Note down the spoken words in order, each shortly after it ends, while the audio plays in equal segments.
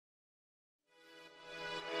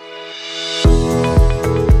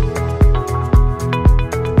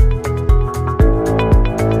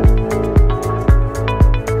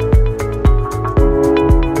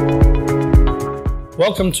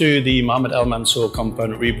Welcome to the Mohammed Al Mansour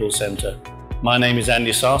Component Rebuild Centre. My name is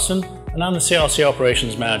Andy Sarson and I'm the CRC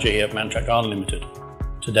Operations Manager here at Mantrac Ghana Limited.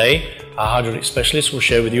 Today, our hydraulic specialist will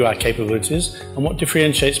share with you our capabilities and what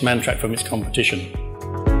differentiates Mantrac from its competition.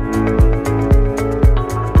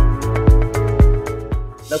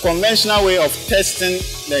 The conventional way of testing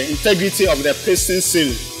the integrity of the piston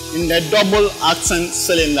seal in the double acting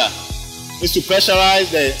cylinder is to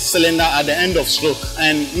pressurize the cylinder at the end of stroke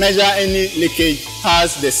and measure any leakage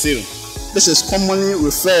past the seal. This is commonly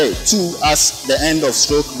referred to as the end of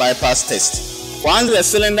stroke bypass test. Once the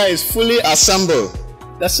cylinder is fully assembled,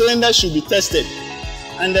 the cylinder should be tested.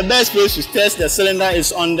 And the best place to test the cylinder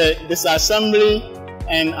is on the disassembly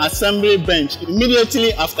and assembly bench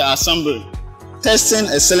immediately after assembly. Testing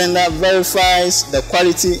a cylinder verifies the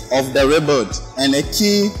quality of the rebuild and a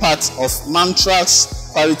key part of Mantrac's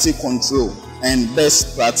quality control and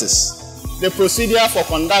best practice. The procedure for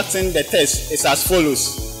conducting the test is as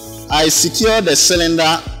follows. I secure the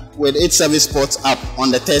cylinder with its service port up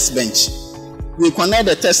on the test bench. We connect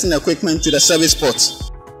the testing equipment to the service port.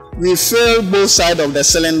 We fill both sides of the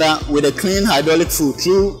cylinder with a clean hydraulic fluid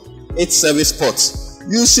through its service port.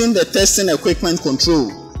 Using the testing equipment control,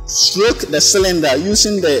 stroke the cylinder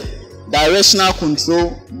using the directional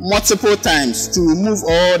control multiple times to remove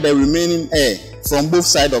all the remaining air from both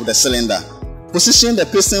sides of the cylinder. Position the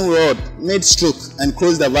piston rod mid-stroke and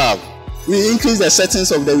close the valve. We increase the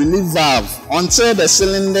settings of the relief valve until the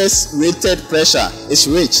cylinder's rated pressure is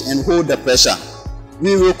reached and hold the pressure.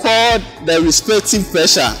 We record the respective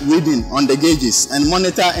pressure reading on the gauges and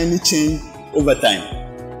monitor any change over time.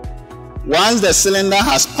 Once the cylinder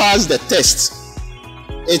has passed the test,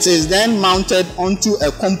 it is then mounted onto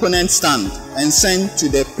a component stand and sent to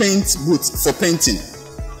the paint booth for painting.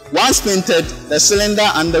 Once painted, the cylinder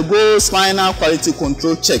undergoes final quality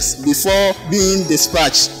control checks before being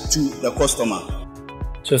dispatched to the customer.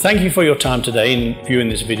 So thank you for your time today in viewing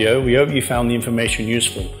this video. We hope you found the information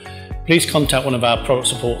useful. Please contact one of our product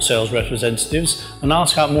support sales representatives and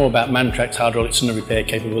ask out more about Mantrac's hydraulic cylinder repair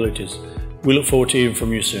capabilities. We look forward to hearing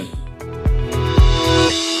from you soon.